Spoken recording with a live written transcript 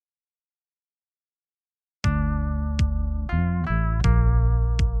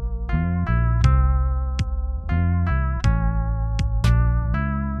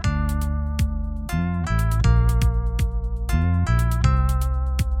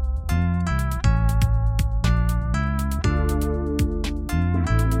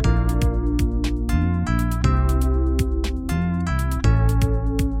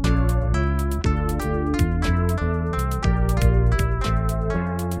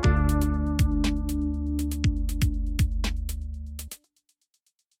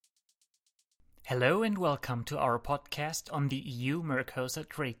Hello and welcome to our podcast on the EU-Mercosur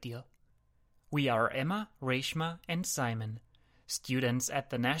trade deal. We are Emma, Reshma and Simon, students at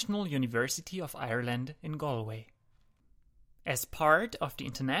the National University of Ireland in Galway. As part of the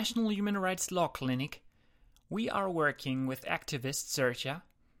International Human Rights Law Clinic, we are working with activist Saoirse,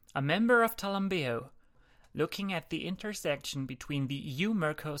 a member of Talamh Beo, looking at the intersection between the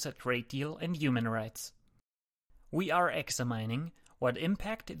EU-Mercosur trade deal and human rights. We are examining what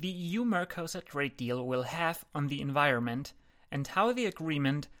impact the EU-Mercosur trade deal will have on the environment and how the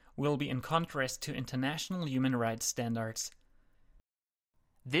agreement will be in contrast to international human rights standards.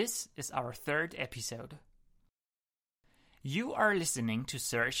 This is our third episode. You are listening to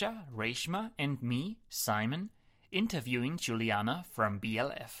Saoirse, Reshma and me, Simon, interviewing Juliana from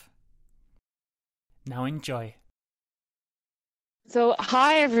BLF. Now enjoy. So,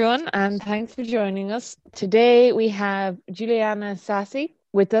 hi everyone, and thanks for joining us. Today we have Juliana Sassi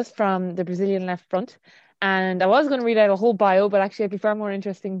with us from the Brazilian Left Front. And I was going to read out a whole bio, but actually it'd be far more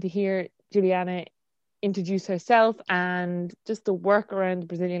interesting to hear Juliana introduce herself and just the work around the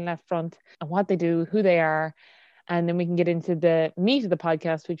Brazilian Left Front and what they do, who they are, and then we can get into the meat of the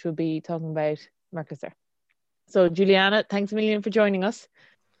podcast, which will be talking about Mercosur. So, Juliana, thanks a million for joining us.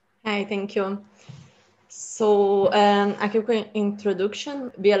 Hi, thank you. So, a quick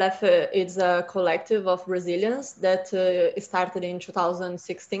introduction. BLF is a collective of Brazilians that started in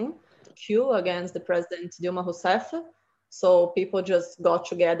 2016 coup against the President Dilma Rousseff. So people just got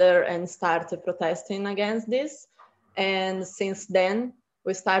together and started protesting against this. And since then,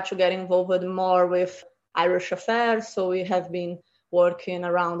 we start to get involved more with Irish affairs. So we have been working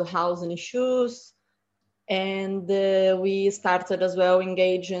around the housing issues. And we started as well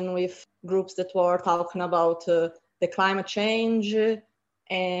engaging with groups that were talking about the climate change,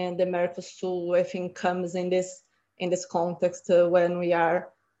 and the Mercosur, I think, comes in this context when we are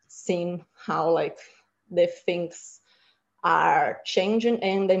seeing how the things are changing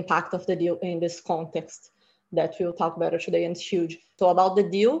and the impact of the deal in this context that we'll talk about today, and it's huge. So about the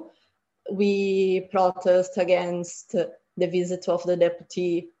deal, we protest against the visit of the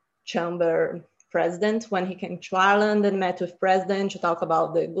Deputy Chamber President when he came to Ireland and met with President to talk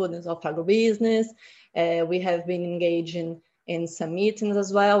about the goodness of agribusiness. We have been engaging in some meetings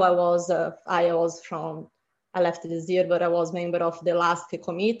as well. I left this year, but I was member of the last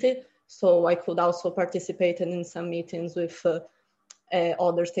committee, so I could also participate in some meetings with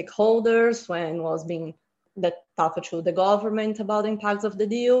other stakeholders when was being talked to the government about the impacts of the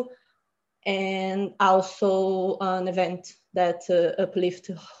deal, and also an event that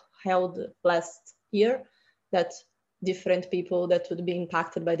Uplift held last year that different people that would be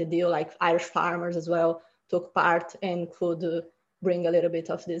impacted by the deal, like Irish farmers as well, took part and could bring a little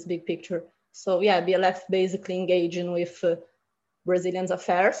bit of this big picture. So yeah, BLF basically engaging with Brazilians'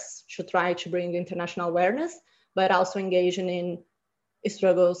 affairs to try to bring international awareness, but also engaging in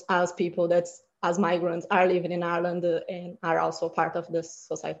struggles as people as migrants are living in Ireland and are also part of this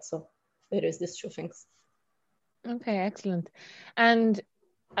society. So there is these two things. Okay, excellent. And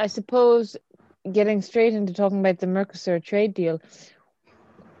I suppose getting straight into talking about the Mercosur trade deal,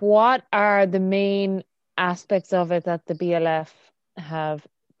 what are the main aspects of it that the BLF have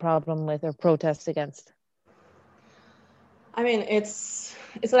problem with or protests against? I mean, it's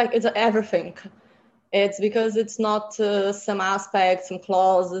everything. It's because it's not some aspects and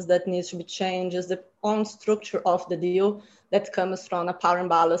clauses that needs to be changed. It's the own structure of the deal that comes from a power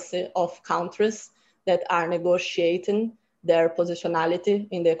imbalance of countries that are negotiating their positionality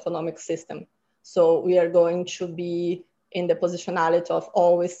in the economic system. So we are going to be in the positionality of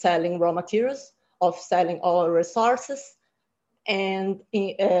always selling raw materials, of selling all resources. And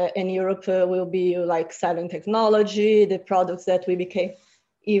in Europe, will be selling technology, the products that we became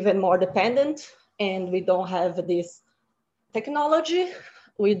even more dependent. And we don't have this technology.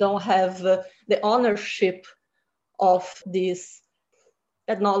 We don't have the ownership of this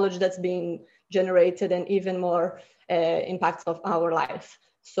technology that's being generated and even more impacts of our life.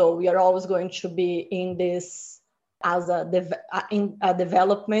 So we are always going to be in this as in a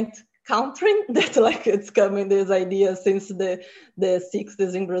development country that it's coming this idea since the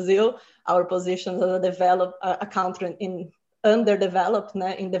 60s in Brazil. Our position as a country in underdeveloped,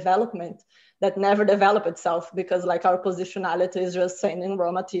 in development that never developed itself, because our positionality is just sending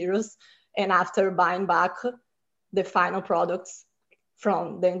raw materials and after buying back the final products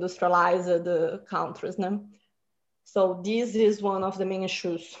from the industrialized countries. So this is one of the main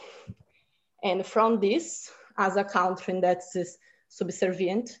issues. And from this, as a country that is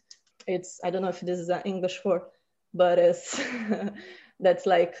subservient, I don't know if this is an English word, but it's that's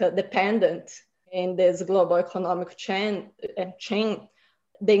dependent in this global economic chain.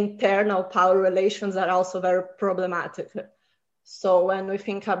 the internal power relations are also very problematic. So when we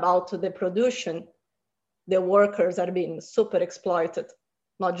think about the production, the workers are being super exploited,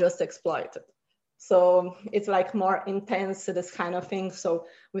 not just exploited. So it's like more intense, this kind of thing. So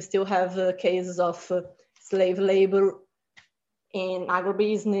we still have cases of slave labor in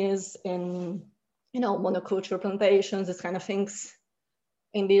agribusiness, in monoculture plantations, this kind of things.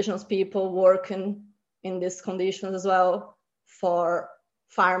 Indigenous people working in these conditions as well, for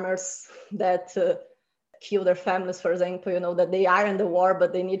farmers that kill their families, for example, that they are in the war,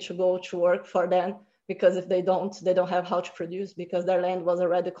 but they need to go to work for them, because if they don't have how to produce, because their land was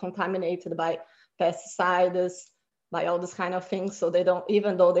already contaminated by pesticides, by all this kind of things. So they don't,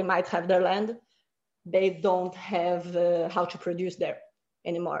 even though they might have their land, they don't have how to produce there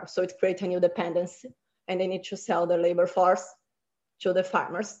anymore. So it creates a new dependency, and they need to sell their labor force to the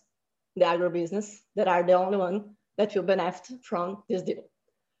farmers, the agribusiness, that are the only one that will benefit from this deal.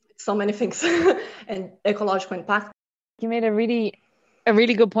 So many things and ecological impact. You made a really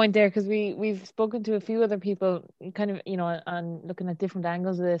good point there, because we've spoken to a few other people kind of, on looking at different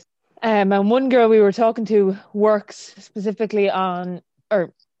angles of this. And one girl we were talking to works specifically on,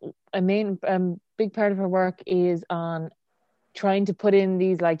 or a main big part of her work is on trying to put in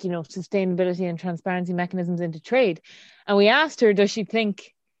these sustainability and transparency mechanisms into trade. And we asked her, does she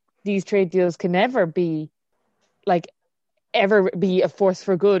think these trade deals can ever be a force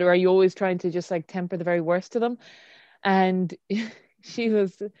for good, or are you always trying to just temper the very worst of them? And she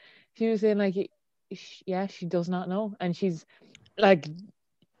was saying she does not know, and she's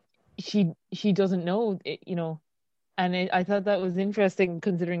she doesn't know, and I thought that was interesting,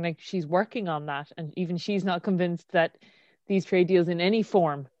 considering she's working on that, and even she's not convinced that these trade deals in any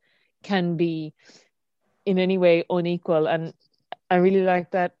form can be in any way unequal. And I really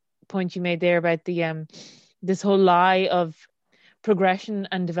like that point you made there about the this whole lie of progression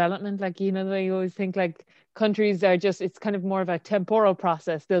and development. The way you always think countries are just, it's kind of more of a temporal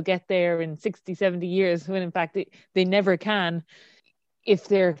process. They'll get there in 60, 70 years, when in fact they never can, if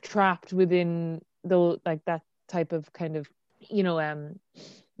they're trapped within that type of kind of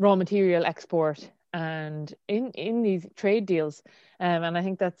raw material export and in these trade deals. And I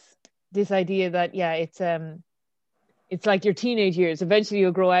think that's this idea that it's like your teenage years. Eventually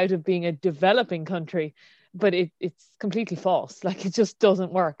you'll grow out of being a developing country, but it's completely false. It just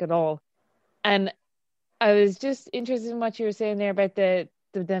doesn't work at all. And I was just interested in what you were saying there about the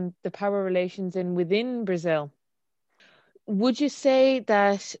power relations within Brazil. Would you say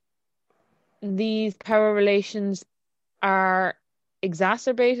that these power relations are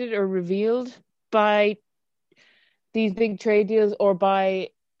exacerbated or revealed by these big trade deals, or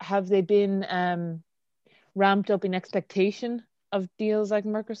have they been ramped up in expectation of deals like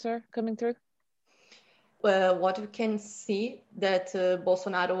Mercosur coming through? Well, what we can see that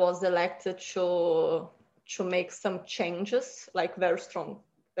Bolsonaro was elected to make some changes, very strong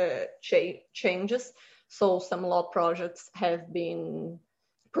changes. So some law projects have been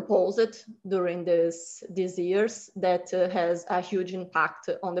proposed during these years that has a huge impact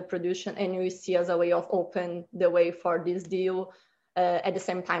on the production, and we see as a way of open the way for this deal. At the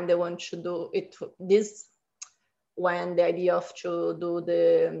same time, they want to do this when the idea of to do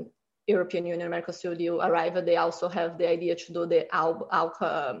the European Union Mercosur deal arrived. They also have the idea to do the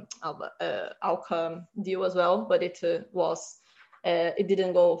ALCA deal as well, but it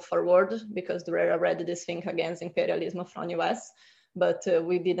didn't go forward because there were already this thing against imperialism from US. But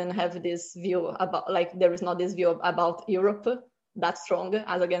we didn't have this view about, there is not this view about Europe that strong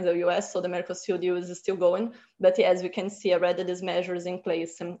as against the US. So the Mercosur deal is still going. But as we can see already, these measures in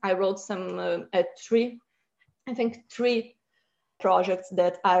place. I wrote some three projects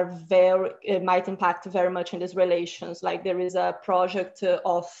that are might impact very much in these relations. There is a project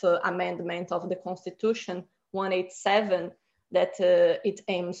of amendment of the Constitution 187 that it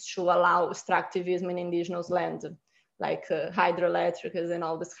aims to allow extractivism in indigenous land, hydroelectrics and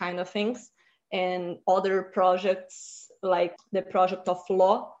all this kind of things. And other projects, like the project of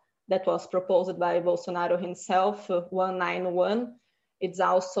law that was proposed by Bolsonaro himself, 191, it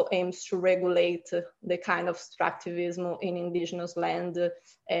also aims to regulate the kind of extractivism in indigenous land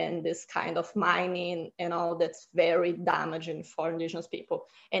and this kind of mining and all that's very damaging for indigenous people.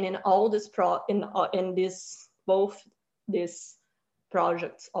 And in all this both these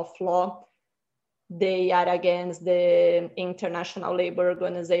projects of law, they are against the International Labour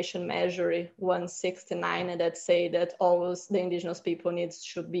Organization measure 169 that say that always the indigenous people needs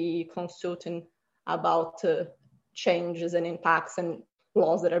to be consulting about changes and impacts and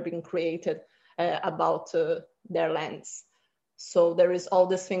laws that are being created about their lands. So there is all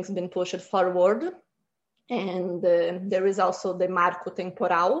these things being pushed forward. And there is also the marco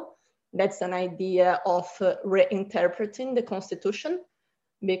temporal. That's an idea of reinterpreting the constitution,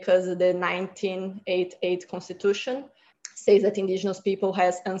 because the 1988 constitution says that indigenous people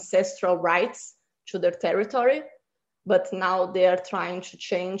has ancestral rights to their territory, but now they are trying to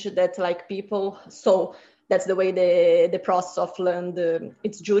change that, like people, so that's the way the process of land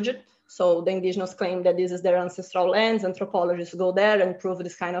it's judged. So the indigenous claim that this is their ancestral lands, anthropologists go there and prove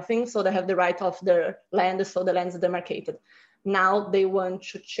this kind of thing, so they have the right of their land, so the land is demarcated. Now they want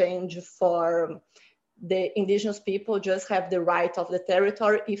to change for the indigenous people just have the right of the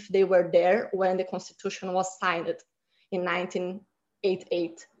territory if they were there when the constitution was signed in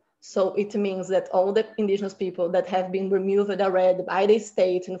 1988. So it means that all the indigenous people that have been removed already by the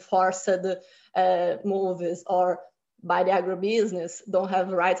state and forced moves or by the agribusiness don't have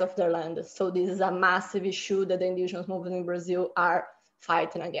rights of their land. So this is a massive issue that the indigenous movement in Brazil are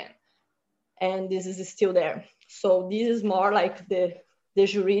fighting again. And this is still there. So this is more like the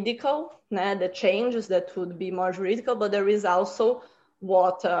juridical, the changes that would be more juridical, but there is also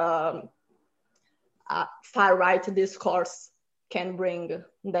what far-right discourse can bring.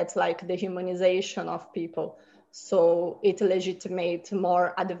 That's like the humanization of people. So it legitimates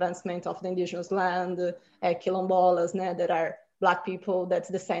more advancement of the indigenous land, quilombolas, that are Black people, that's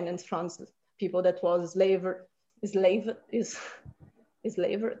descendants from people that was enslaved.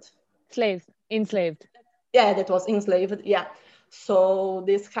 Yeah, that was enslaved, yeah. So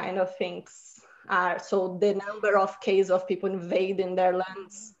these kind of things are, so the number of cases of people invading their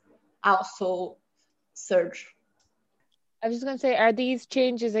lands also surge. I was just going to say, are these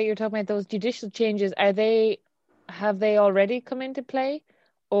changes that you're talking about, those judicial changes, have they already come into play,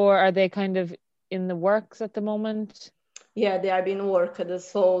 or are they kind of in the works at the moment? Yeah, they are being worked.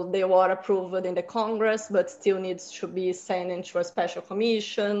 So they were approved in the Congress, but still needs to be sent into a special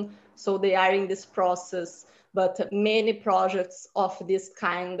commission. So they are in this process. But many projects of this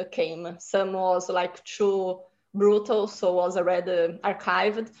kind came. Some was like too brutal, so was already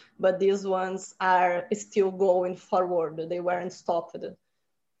archived, but these ones are still going forward. They weren't stopped.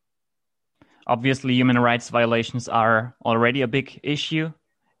 Obviously, human rights violations are already a big issue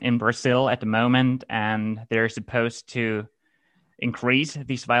in Brazil at the moment, and they're supposed to increase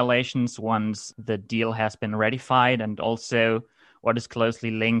these violations once the deal has been ratified. And also what is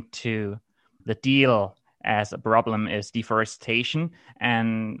closely linked to the deal as a problem is deforestation.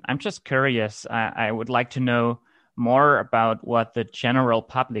 And I'm just curious, I would like to know more about what the general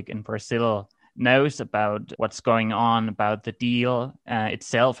public in Brazil knows about what's going on, about the deal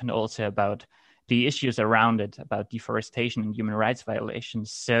itself, and also about the issues around it, about deforestation and human rights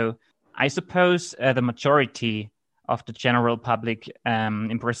violations. So I suppose the majority of the general public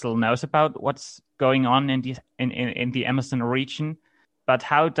in Brazil knows about what's going on in the Amazon region. But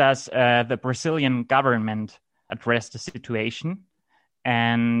how does the Brazilian government address the situation?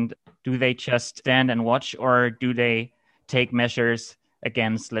 And do they just stand and watch, or do they take measures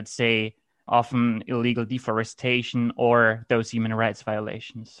against, let's say, often illegal deforestation or those human rights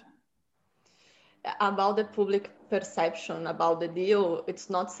violations? About the public perception about the deal, it's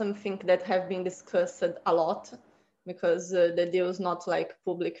not something that have been discussed a lot, because the deal is not like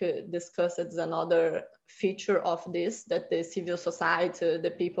public discussed. It's another feature of this, that the civil society,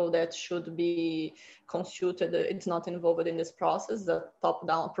 the people that should be consulted, it's not involved in this process, the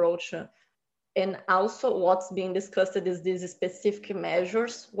top-down approach. And also what's being discussed is these specific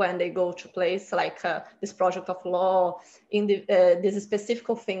measures when they go to place, like this project of law, in these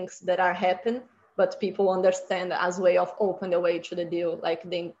specific things that are happening, but people understand as way of open the way to the deal, like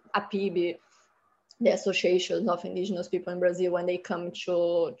the APIB, the Association of Indigenous People in Brazil, when they come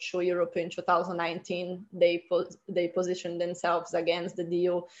to Europe in 2019, they position themselves against the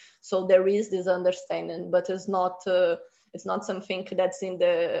deal. So there is this understanding, but it's not something that's in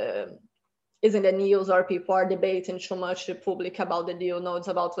the news, or people are debating too much public about the deal. No, it's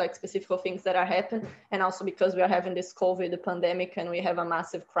about like specific things that are happening. And also because we are having this COVID pandemic and we have a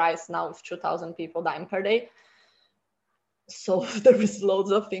massive crisis now with 2,000 people dying per day. So there is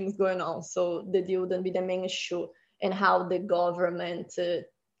loads of things going on. So the deal wouldn't be the main issue, and how the government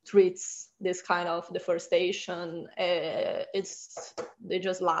treats this kind of deforestation. They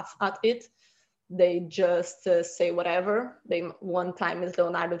just laugh at it. They just say whatever. One time it's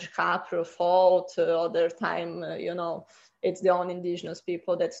Leonardo DiCaprio fault, other time, it's the own indigenous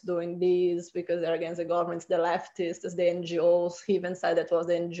people that's doing this because they're against the government, the leftists, the NGOs. He even said that was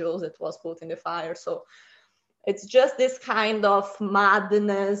the NGOs that was put in the fire. So it's just this kind of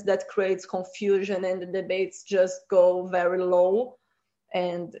madness that creates confusion, and the debates just go very low.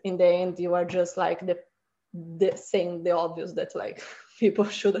 And in the end, you are just like the saying the obvious, that like people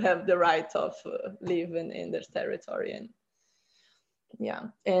should have the right of living in their territory.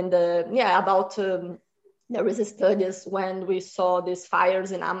 And about there is studies when we saw these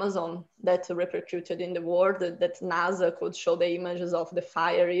fires in Amazon that repercuted in the world, that NASA could show the images of the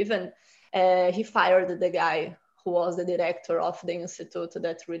fire. Even he fired the guy who was the director of the institute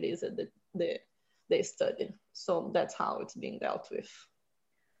that released the study. So that's how it's being dealt with.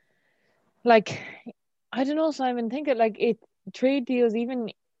 Like, I don't know, Simon, think it like it trade deals,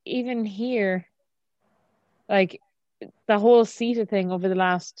 even here, like the whole CETA thing over the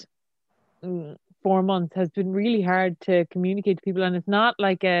last 4 months has been really hard to communicate to people, and it's not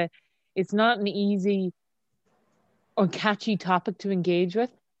an easy or catchy topic to engage with.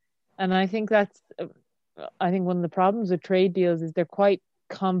 And I think one of the problems with trade deals is they're quite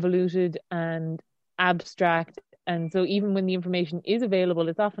convoluted and abstract, and so even when the information is available,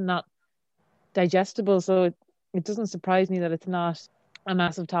 it's often not digestible. So it doesn't surprise me that it's not a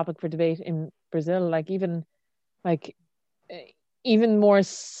massive topic for debate in Brazil. Even more,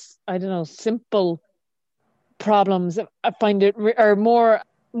 I don't know, simple problems, I find it are more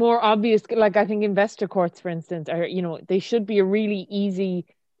obvious. Like, I think investor courts, for instance, are, they should be a really easy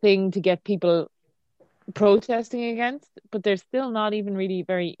thing to get people protesting against, but they're still not even really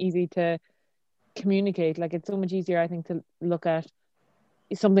very easy to communicate. Like, it's so much easier, I think, to look at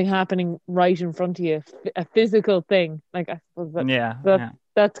something happening right in front of you, a physical thing. Like, I suppose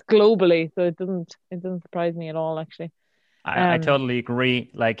that's globally, so it doesn't surprise me at all, actually. I totally agree.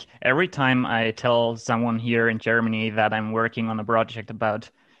 Like, every time I tell someone here in Germany that I'm working on a project about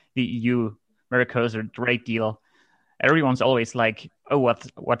the EU-Mercosur trade deal, everyone's always like, "Oh,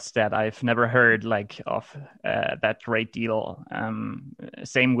 what's that? I've never heard of that trade deal."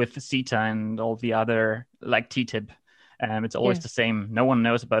 Same with CETA and all the other, like TTIP. It's always the same. No one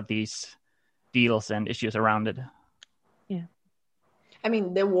knows about these deals and issues around it. Yeah. I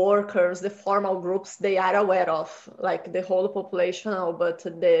mean, the workers, the formal groups, they are aware of, like, the whole population, but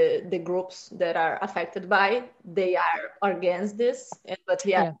the groups that are affected by it, they are against this. But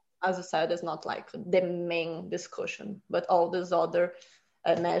as you said, it's not like the main discussion, but all these other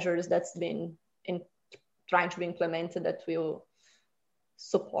measures that's been trying to be implemented that will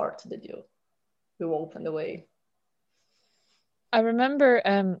support the deal, will open the way. I remember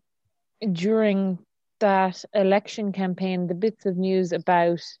during that election campaign, the bits of news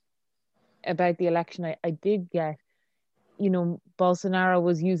about the election I did get, Bolsonaro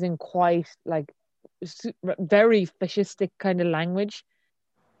was using quite very fascistic kind of language,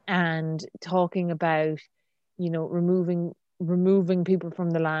 and talking about, removing people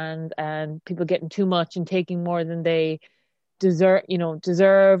from the land and people getting too much and taking more than they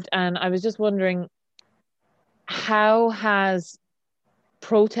deserved. And I was just wondering, how has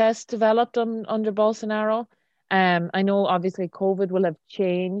protest developed under Bolsonaro? I know obviously COVID will have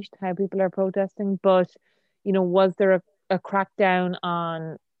changed how people are protesting, but was there a crackdown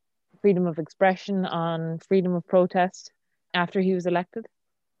on freedom of expression, on freedom of protest after he was elected?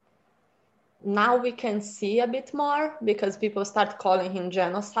 Now we can see a bit more, because people start calling him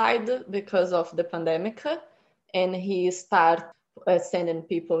genocide because of the pandemic, and he start sending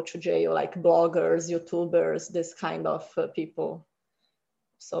people to jail, like bloggers, YouTubers, this kind of people.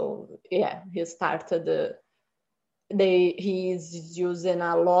 So he started. He's using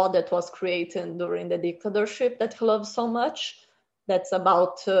a law that was created during the dictatorship that he loves so much. That's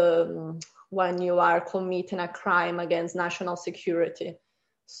about when you are committing a crime against national security.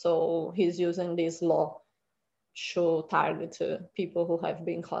 So he's using this law to target people who have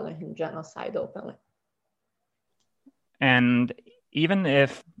been calling him genocide openly. And even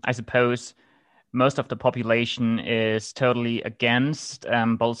if, I suppose, most of the population is totally against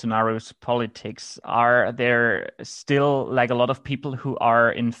Bolsonaro's politics, are there still a lot of people who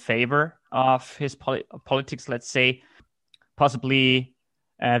are in favor of his politics, let's say? Possibly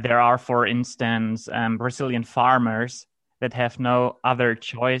there are, for instance, Brazilian farmers that have no other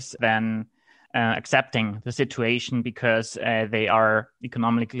choice than accepting the situation because they are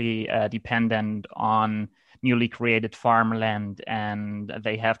economically dependent on newly created farmland and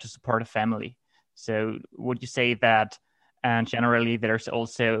they have to support a family. So would you say that generally there's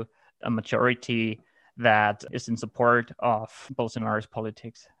also a majority that is in support of Bolsonaro's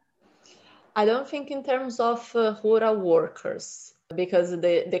politics? I don't think in terms of rural workers, because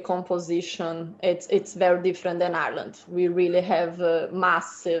the composition, it's very different than Ireland. We really have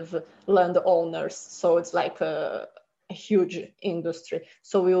massive landowners, so it's like a huge industry.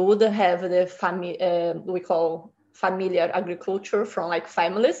 So we would have we call familiar agriculture from like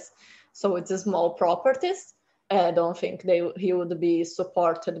families. So it's small properties. I don't think he would be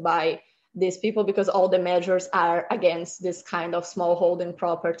supported by these people, because all the measures are against this kind of small holding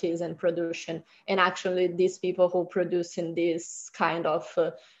properties and production. And actually these people who produce in this kind of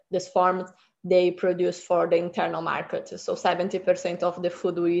this form, they produce for the internal market. So 70% of the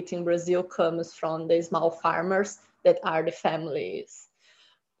food we eat in Brazil comes from the small farmers that are the families.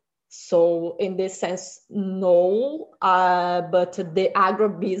 So in this sense, no, but the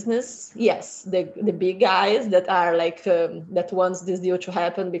agribusiness, yes, the big guys that are like, that wants this deal to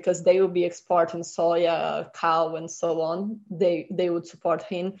happen because they will be exporting soya, cow, and so on, they would support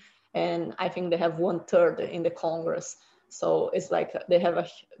him. And I think they have 1/3 in the Congress. So it's like they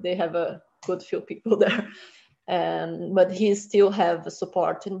have a good few people there. But he still have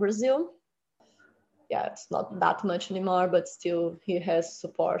support in Brazil. Yeah, it's not that much anymore, but still he has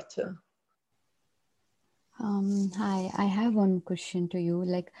support. Hi, I have one question to you.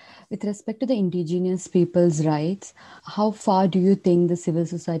 Like, with respect to the indigenous people's rights, how far do you think the civil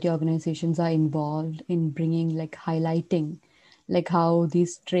society organizations are involved in bringing, like, highlighting, like, how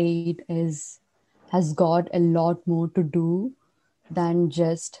this trade has got a lot more to do than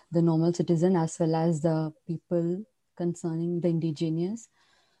just the normal citizen as well as the people concerning the indigenous?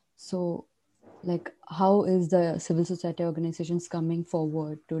 So, like, how is the civil society organizations coming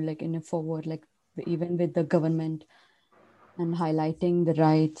forward to, like, in a forward, like, even with the government and highlighting the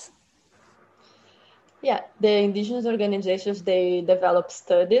rights? Yeah, the indigenous organizations, they develop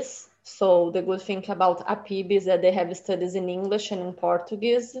studies. So the good thing about APIB is that they have studies in English and in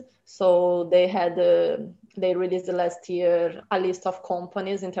Portuguese. So they released last year a list of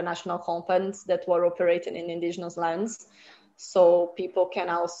companies, international companies that were operating in indigenous lands. So people can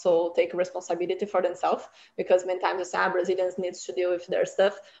also take responsibility for themselves, because many times you say Brazilians need to deal with their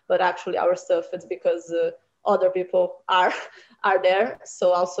stuff, but actually our stuff is because other people are there.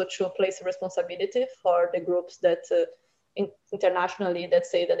 So also to place responsibility for the groups that internationally that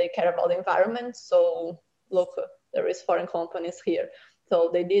say that they care about the environment. So look, there is foreign companies here.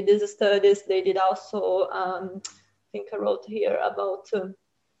 So they did these studies. They did also, I think I wrote here about...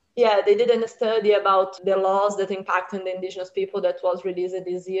 they did a study about the laws that impact on the indigenous people that was released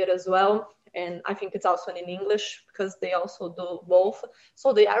this year as well. And I think it's also in English because they also do both.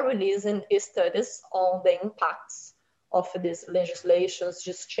 So they are releasing studies on the impacts of these legislations,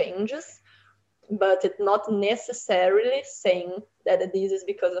 just changes, but it's not necessarily saying that this is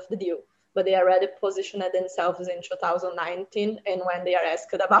because of the deal. But they already positioned themselves in 2019, and when they are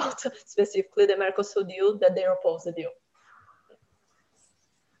asked about specifically the Mercosur deal, that they oppose the deal.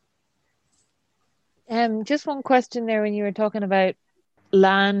 Just one question there when you were talking about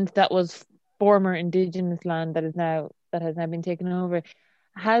land that was former indigenous land that has now been taken over.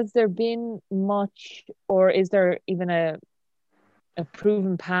 Has there been much, or is there even a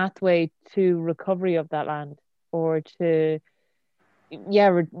proven pathway to recovery of that land, or to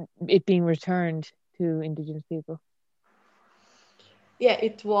it being returned to indigenous people? Yeah,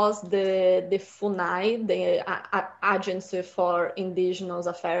 it was the FUNAI, the Agency for Indigenous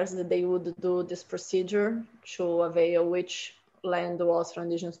Affairs, that they would do this procedure to avail which land was for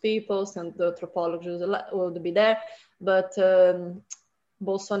indigenous peoples, and the anthropologists would be there. But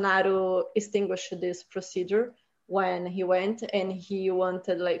Bolsonaro extinguished this procedure when he went, and he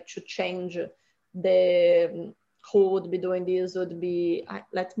wanted to change who would be doing this would be,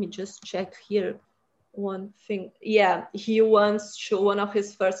 let me just check here one thing. Yeah, he wants to, one of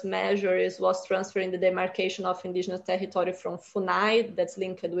his first measures was transferring the demarcation of indigenous territory from FUNAI, that's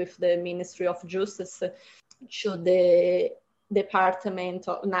linked with the Ministry of Justice, to the Department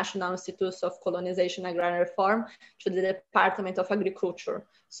of National Institutes of Colonization and Agrarian Reform, to the Department of Agriculture.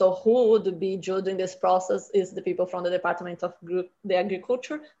 So who would be judging this process is the people from the Department of the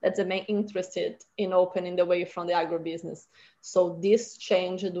Agriculture that's the main interested in opening the way from the agribusiness. So this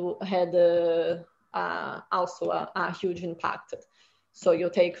change had also a huge impact. So you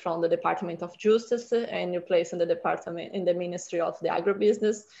take from the Department of Justice and you place in the Ministry of the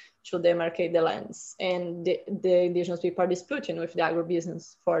Agribusiness to demarcate the lands. And the indigenous people are disputing with the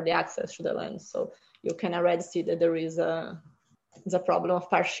agribusiness for the access to the lands. So you can already see that there is a problem of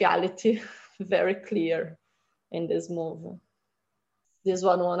partiality very clear in this move. This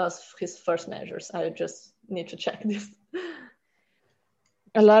was one of his first measures. I just need to check this.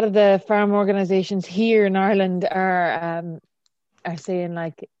 A lot of the farm organizations here in Ireland are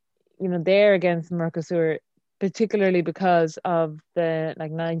saying they're against Mercosur, particularly because of the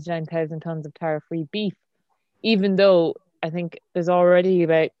 99,000 tons of tariff-free beef, even though I think there's already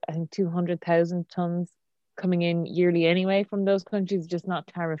about 200,000 tons coming in yearly anyway from those countries, just not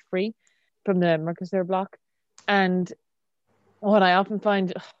tariff-free from the Mercosur bloc. And what I often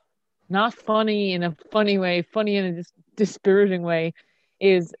find not funny in a funny way, funny in a dispiriting way,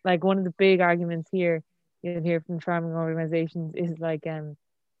 is like one of the big arguments here you'll hear from farming organizations is like,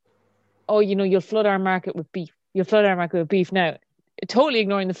 oh, you'll flood our market with beef. You'll flood our market with beef. Now, totally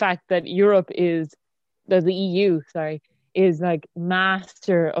ignoring the fact that the EU, is like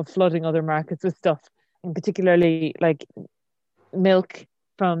master of flooding other markets with stuff, and particularly like milk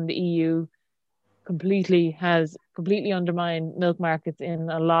from the EU has completely undermined milk markets in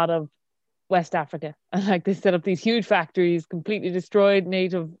a lot of West Africa. And like they set up these huge factories, completely destroyed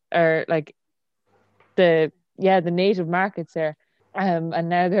native or like the native markets there. And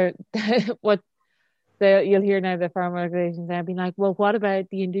now you'll hear now the farm organizations are being like, well, what about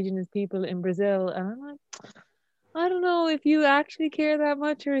the indigenous people in Brazil? And I'm like, I don't know if you actually care that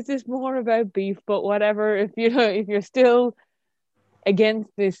much, or is this more about beef? But whatever, if you're still against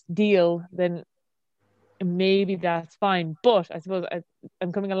this deal, then maybe that's fine. But I suppose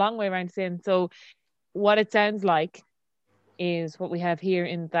I'm coming a long way around to saying, so what it sounds like is what we have here,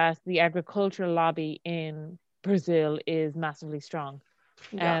 in that the agricultural lobby in Brazil is massively strong,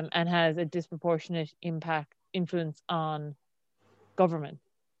 and has a disproportionate influence on government.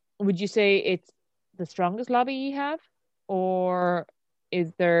 Would you say it's the strongest lobby you have, or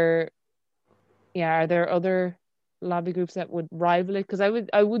are there other lobby groups that would rival it? Because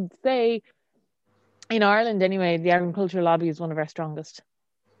I would say in Ireland anyway, the agricultural lobby is one of our strongest.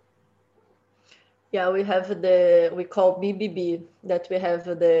 Yeah, we have we call BBB, that we have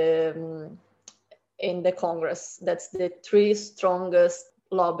in the Congress. That's the three strongest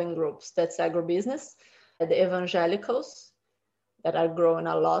lobbying groups. That's agribusiness, the evangelicals that are growing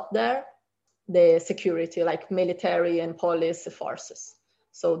a lot there, the security, like military and police forces.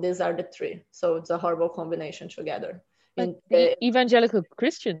 So these are the three. So it's a horrible combination together. Like the evangelical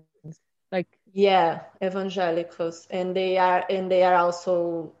Christians, like, yeah, evangelicals, and they are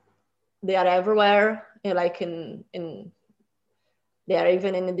everywhere, like in they are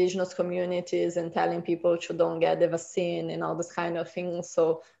even in indigenous communities and telling people to don't get the vaccine and all this kind of things.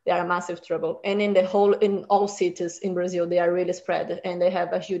 So they are a massive trouble. And in all cities in Brazil, they are really spread, and they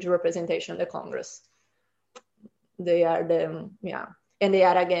have a huge representation in the Congress. They are and they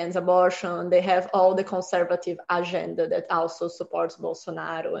are against abortion. They have all the conservative agenda that also supports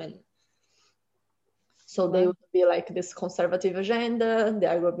Bolsonaro, and so they would be like this conservative agenda, the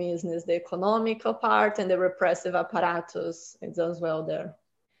agribusiness, the economical part, and the repressive apparatus is as well there.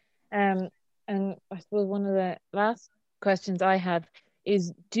 And I suppose one of the last questions I have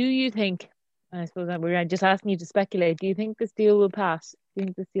is, do you think, and I suppose that we're just asking you to speculate, do you think this deal will pass? Do you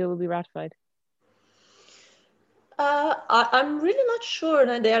think this deal will be ratified? I'm really not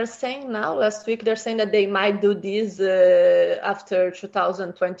sure. They are saying now, last week, they're saying that they might do this after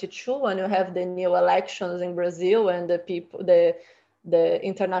 2022, when you have the new elections in Brazil, and the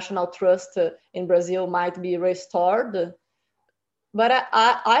international trust in Brazil might be restored. But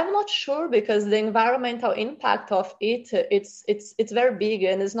I'm not sure, because the environmental impact of it's very big,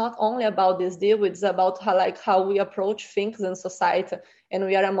 and it's not only about this deal. It's about how we approach things in society, and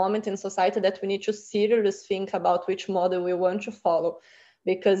we are a moment in society that we need to seriously think about which model we want to follow.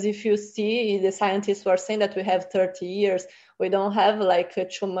 Because if you see, the scientists were saying that we have 30 years, we don't have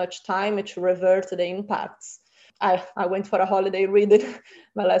too much time to revert the impacts. I went for a holiday reading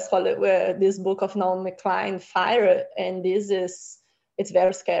my last holiday, this book of Naomi Klein, Fire, and it's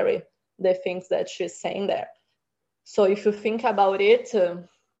very scary, the things that she's saying there. So if you think about it,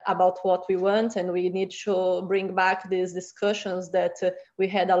 about what we want, and we need to bring back these discussions that we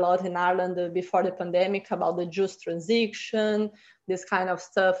had a lot in Ireland before the pandemic about the just transition, this kind of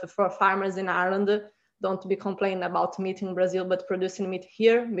stuff for farmers in Ireland. Don't be complaining about meat in Brazil, but producing meat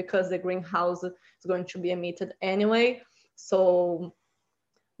here, because the greenhouse is going to be emitted anyway. So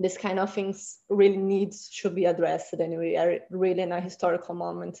this kind of things really needs to be addressed, and we are really in a historical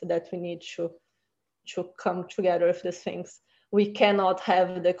moment that we need to come together with these things. We cannot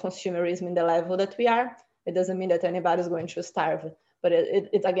have the consumerism in the level that we are. It doesn't mean that anybody's going to starve, but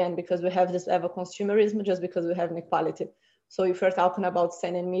it's again because we have this level of consumerism, just because we have inequality. So if we're talking about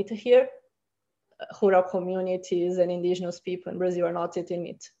sending meat here, rural communities and indigenous people in Brazil are not eating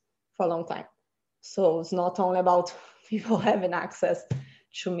meat for a long time. So it's not only about people having access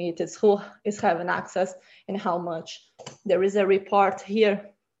to meat, it's who is having access and how much. There is a report here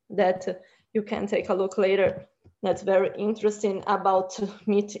that you can take a look later that's very interesting about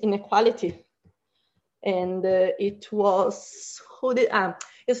meat inequality. And it was,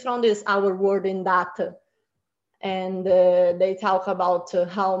 it's from this Our World in Data. And they talk about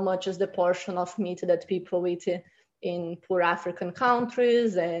how much is the portion of meat that people eat in poor African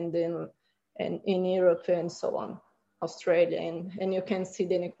countries and in Europe and so on, Australia, and you can see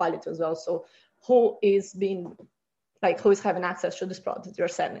the inequality as well. So who is being like who is having access to this product you're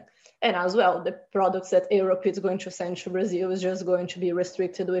selling. And as well, the products that Europe is going to send to Brazil is just going to be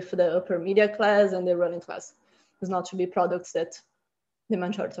restricted with the upper media class and the ruling class. It's not to be products that the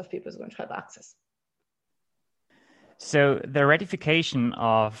majority of people is going to have access. So the ratification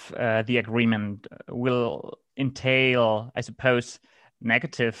of the agreement will entail, I suppose,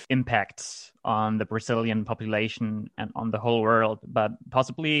 negative impacts on the Brazilian population and on the whole world, but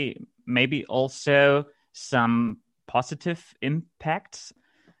possibly maybe also some positive impacts,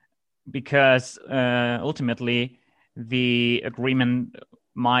 because ultimately the agreement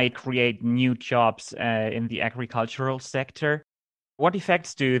might create new jobs in the agricultural sector. What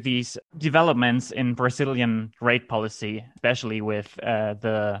effects do these developments in Brazilian trade policy, especially with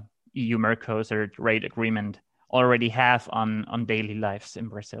the EU-Mercosur trade agreement, already have on daily lives in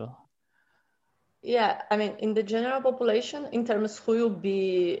Brazil? Yeah, I mean, in the general population, in terms who will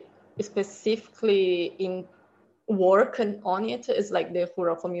be specifically in work and on it is like the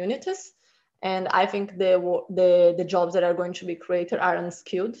rural communities. And I think the jobs that are going to be created are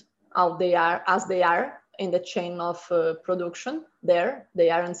unskilled, as they are in the chain of production there.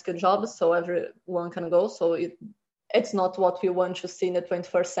 They are unskilled jobs, so everyone can go. So it's not what we want to see in the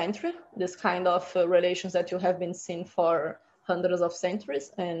 21st century, this kind of relations that you have been seeing for hundreds of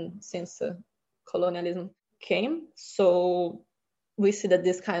centuries and since colonialism came. So we see that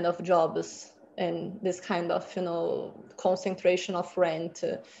this kind of jobs and this kind of, concentration of rent,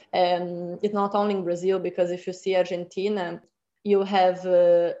 it's not only in Brazil, because if you see Argentina, you have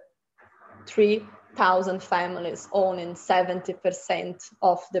 3,000 families owning 70%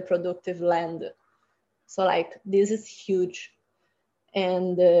 of the productive land. So like, this is huge.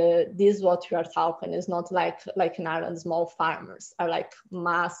 And this is what we are talking. It's not like in Ireland, small farmers are like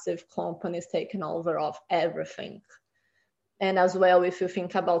massive companies taking over of everything. And as well, if you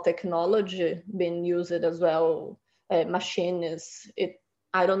think about technology being used as well, machines,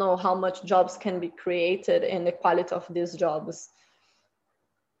 I don't know how much jobs can be created and the quality of these jobs.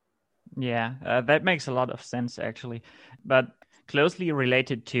 Yeah, that makes a lot of sense, actually. But closely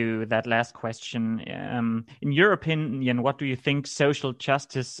related to that last question, in your opinion, what do you think social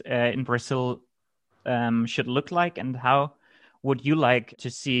justice in Brazil should look like, and how would you like to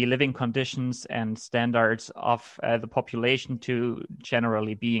see living conditions and standards of the population to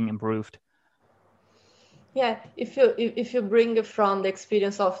generally being improved? Yeah, if you bring it from the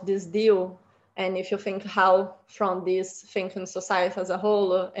experience of this deal, and if you think how from this thinking society as a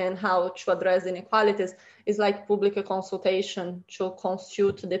whole and how to address inequalities, is like public consultation to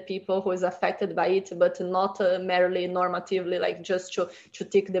consult the people who is affected by it, but not merely normatively, like just to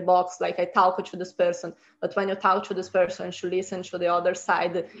tick the box, like I talk to this person. But when you talk to this person, to listen to the other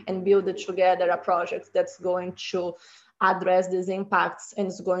side and build together a project that's going to address these impacts and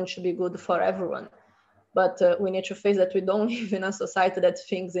it's going to be good for everyone. But we need to face that we don't live in a society that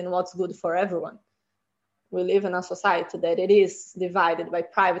thinks in what's good for everyone. We live in a society that it is divided by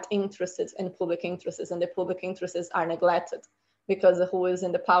private interests and public interests, and the public interests are neglected because who is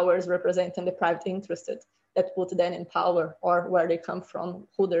in the power is representing the private interests that put them in power, or where they come from,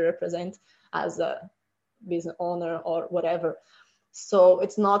 who they represent as a business owner or whatever. So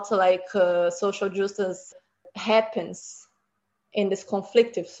it's not like social justice happens in this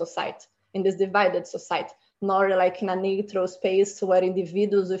conflictive society, in this divided society, nor like in a neutral space where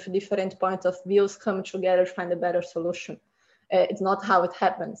individuals with different points of views come together to find a better solution. It's not how it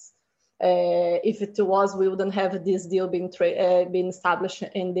happens. If it was, we wouldn't have this deal being established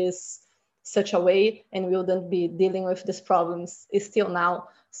in this such a way, and we wouldn't be dealing with these problems still now.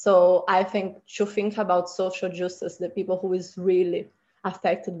 So I think to think about social justice, the people who is really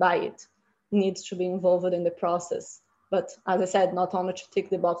affected by it needs to be involved in the process. But as I said, not only to tick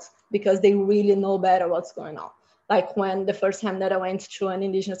the box, because they really know better what's going on. Like when the first time that I went to an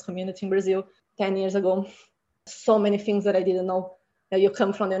indigenous community in Brazil 10 years ago, so many things that I didn't know. You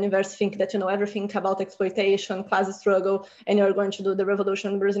come from the university, think that you know everything about exploitation, class struggle, and you're going to do the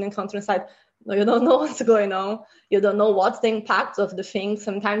revolution in the Brazilian countryside. No, you don't know what's going on. You don't know what's the impact of the thing.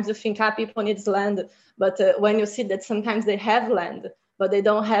 Sometimes you think, people need land. But when you see that sometimes they have land, but they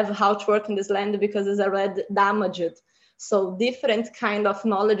don't have how to work in this land because it's already damaged. So different kind of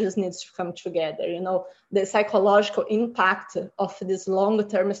knowledges needs to come together. The psychological impact of these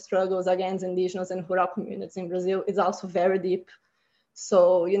long-term struggles against indigenous and rural communities in Brazil is also very deep.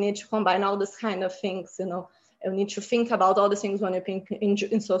 So you need to combine all these kind of things, You need to think about all the things when you think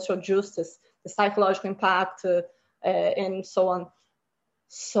in social justice, the psychological impact, and so on.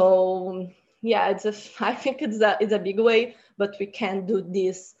 So yeah, I think it's a big way, but we can't do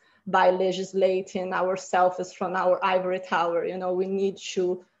this by legislating ourselves from our ivory tower. We need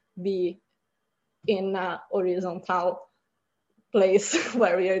to be in a horizontal place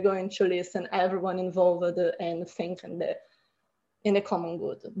where we are going to listen everyone involved and think in the common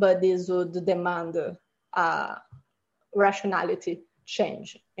good. But this would demand a rationality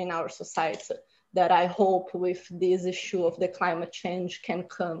change in our society that I hope with this issue of the climate change can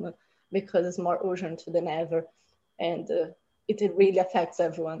come, because it's more urgent than ever, and it really affects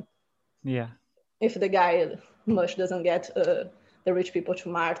everyone. Yeah. If the guy Mush doesn't get the rich people to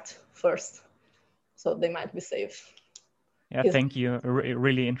Mars first, so they might be safe. Yeah, thank you.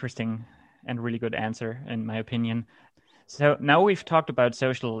 Really interesting and really good answer, in my opinion. So now we've talked about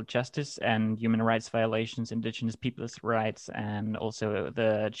social justice and human rights violations, indigenous peoples' rights, and also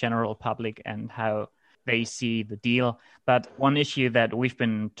the general public and how they see the deal. But one issue that we've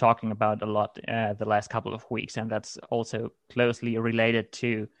been talking about a lot the last couple of weeks, and that's also closely related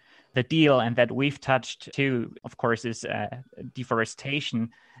to the deal and that we've touched too, of course, is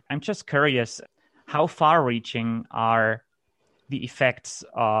deforestation. I'm just curious, how far-reaching are the effects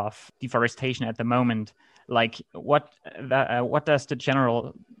of deforestation at the moment? Like, what does the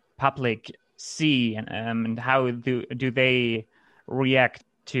general public see, and how do they react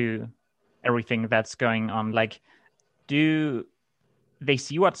to everything that's going on? Like, do they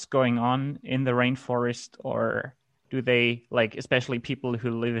see what's going on in the rainforest, or do they, like, especially people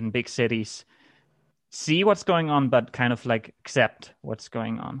who live in big cities, see what's going on but kind of like accept what's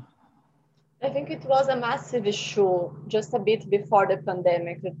going on? I think it was a massive issue just a bit before the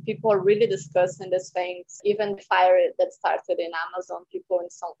pandemic, that people are really discussing these things. Even the fire that started in Amazon, people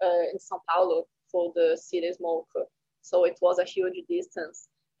in São Paulo for the city smoke. So it was a huge distance.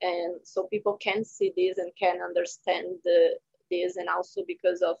 And so people can see this and can understand this, and also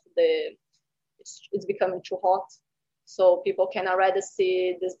because of it's becoming too hot. So people can already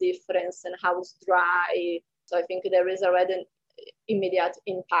see this difference and how it's dry. So I think there is already an immediate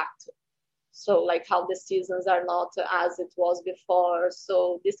impact. So like how the seasons are not as it was before.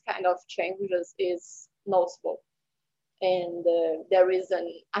 So this kind of changes is noticeable. And there is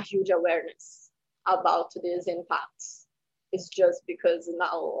a huge awareness about these impacts. It's just because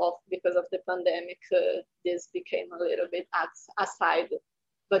because of the pandemic, this became a little bit aside.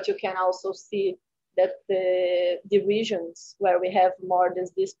 But you can also see that the regions where we have more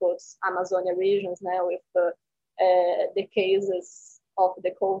these disputes, Amazonia regions now, with the cases of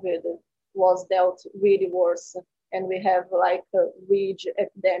the COVID was dealt really worse, and we have like ridge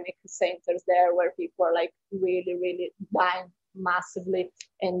epidemic centers there where people are like really dying massively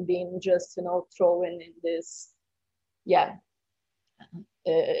and being just thrown in this. I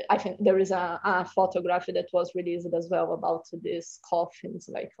think there is a photography that was released as well about these coffins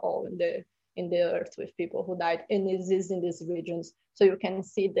like all in the earth with people who died, and it is in these regions. So you can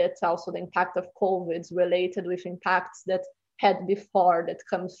see that also the impact of COVID is related with impacts that had before, that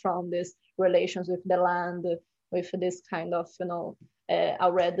comes from these relations with the land, with this kind of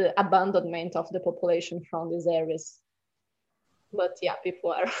already abandonment of the population from these areas. But yeah,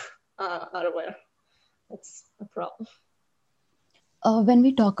 people are aware. That's a problem. When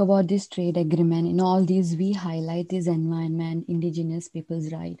we talk about this trade agreement, in all these, we highlight this environment, indigenous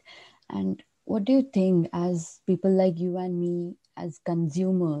people's right. And what do you think, as people like you and me, as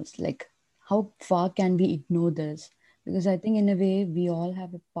consumers, like how far can we ignore this? Because I think in a way, we all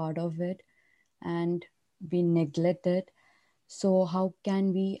have a part of it and we neglect it. So how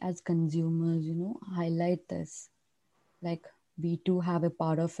can we as consumers, highlight this? Like we too have a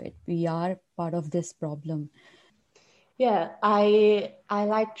part of it. We are part of this problem. Yeah, I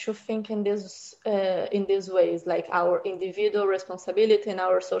like to think in these ways, like our individual responsibility and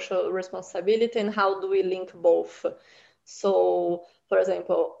our social responsibility, and how do we link both. So, for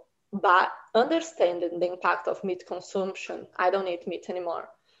example, by understanding the impact of meat consumption, I don't eat meat anymore.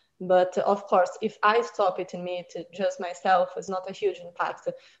 But of course, if I stop eating meat just myself, it's not a huge impact.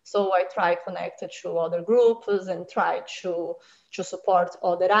 So I try connected to other groups and try to support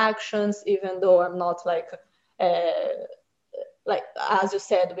other actions, even though I'm not like as you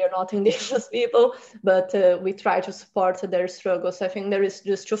said, we are not indigenous people, but we try to support their struggles. I think there is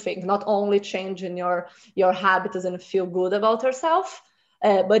just two things: not only changing your habits and feel good about yourself,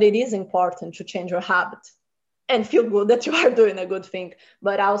 but it is important to change your habit and feel good that you are doing a good thing,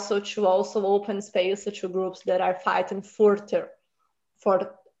 but also to open space to groups that are fighting further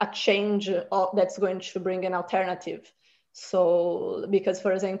for a change that's going to bring an alternative. So, because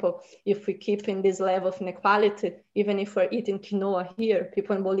for example, if we keep in this level of inequality, even if we're eating quinoa here,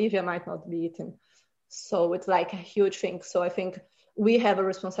 people in Bolivia might not be eating. So it's like a huge thing. So I think we have a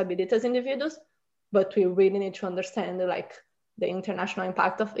responsibility as individuals, but we really need to understand like the international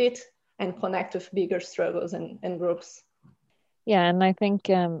impact of it and connect with bigger struggles and groups. Yeah, and I think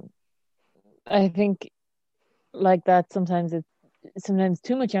I think like that sometimes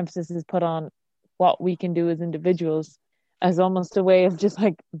too much emphasis is put on what we can do as individuals as almost a way of just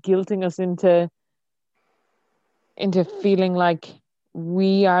like guilting us into feeling like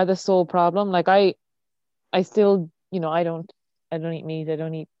we are the sole problem. Like I still, I don't eat meat, I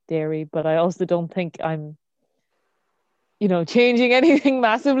don't eat dairy, but I also don't think I'm, changing anything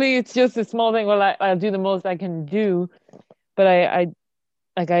massively. It's just a small thing. Well, I'll do the most I can do, but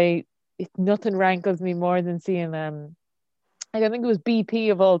nothing rankles me more than seeing like I think it was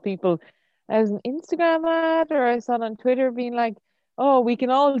BP of all people. As an Instagram ad, or I saw it on Twitter being like, "Oh, we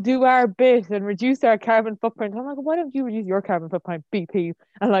can all do our bit and reduce our carbon footprint." I'm like, "Why don't you reduce your carbon footprint, BP,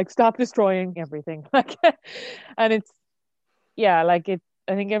 and like stop destroying everything?" Like, and it's like it.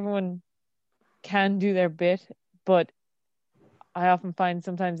 I think everyone can do their bit, but I often find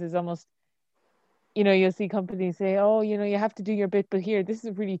sometimes it's almost, you'll see companies say, "Oh, you have to do your bit, but here, this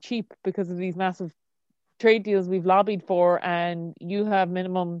is really cheap because of these massive trade deals we've lobbied for, and you have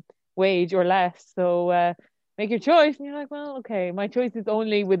minimum wage or less, so make your choice." And you're like, well, okay, my choice is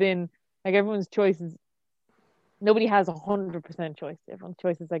only within, like, everyone's choice is, nobody has 100% choice. Everyone's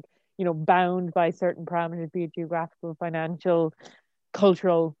choice is like, bound by certain parameters, be it geographical, financial,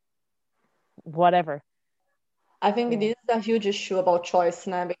 cultural, whatever. I think this is a huge issue about choice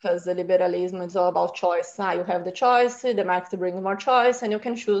now, because the liberalism is all about choice. You have the choice, the market brings more choice, and you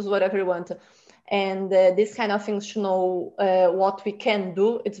can choose whatever you want. And this kind of things, to know what we can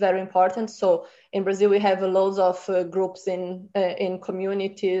do, it's very important. So in Brazil, we have loads of groups in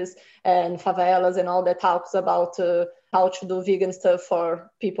communities and favelas and all that talks about how to do vegan stuff for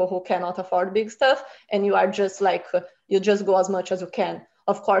people who cannot afford big stuff. And you are just like, you just go as much as you can.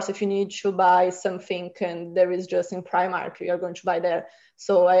 Of course, if you need to buy something and there is just in Primark, you're going to buy there.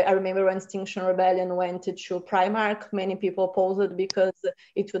 So I remember when Extinction Rebellion went to Primark, many people opposed because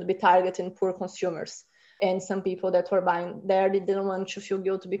it would be targeting poor consumers. And some people that were buying there, they didn't want to feel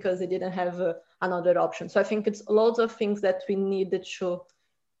guilty because they didn't have another option. So I think it's loads of things that we needed to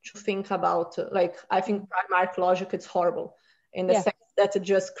think about. Like, I think Primark logic is horrible in the sense that it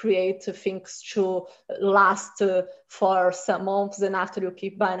just creates things to last for some months, and after you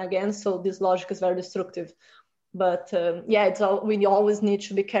keep buying again. So this logic is very destructive. But we always need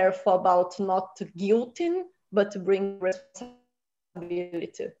to be careful about not guilting, but to bring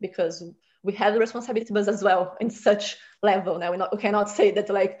responsibility, because we have the responsibility, but as well in such level. Now we cannot say that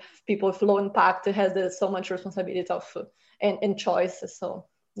like people with low impact has so much responsibility of and choices. So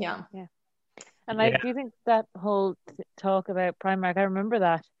yeah. And I do think that whole talk about Primark, I remember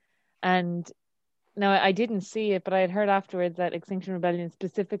that. And now I didn't see it, but I had heard afterwards that Extinction Rebellion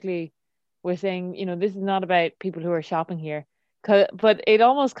specifically were saying, this is not about people who are shopping here. But it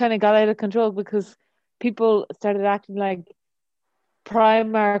almost kind of got out of control because people started acting like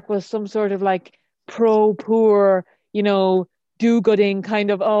Primark was some sort of like pro-poor, do-gooding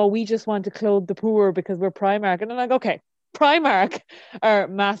kind of, oh, we just want to clothe the poor because we're Primark. And I'm like, okay, Primark are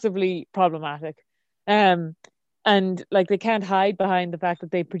massively problematic. And like they can't hide behind the fact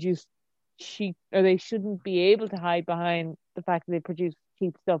that they produce cheap, or they shouldn't be able to hide behind the fact that they produce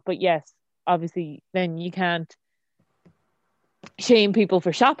cheap stuff. But yes, obviously then you can't shame people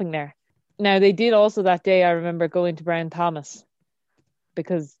for shopping there. Now they did also that day, I remember, go into Brown Thomas,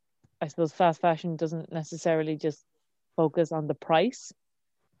 because I suppose fast fashion doesn't necessarily just focus on the price,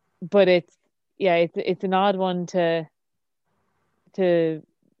 but it's an odd one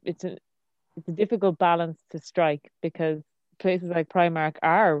it's a difficult balance to strike, because places like Primark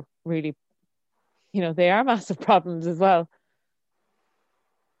are really, they are massive problems as well.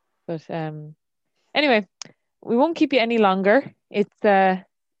 But anyway, we won't keep you any longer. It's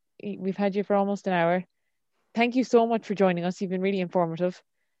we've had you for almost an hour. Thank you so much for joining us. You've been really informative.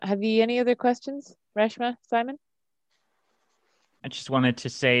 Have you any other questions, Reshma, Simon? I just wanted to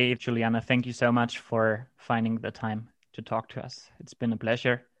say, Juliana, thank you so much for finding the time to talk to us. It's been a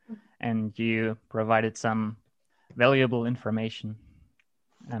pleasure, and you provided some valuable information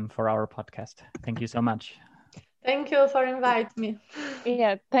for our podcast. Thank you so much. Thank you for inviting me.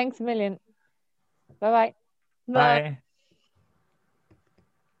 Yeah, thanks a million. Bye-bye. Bye.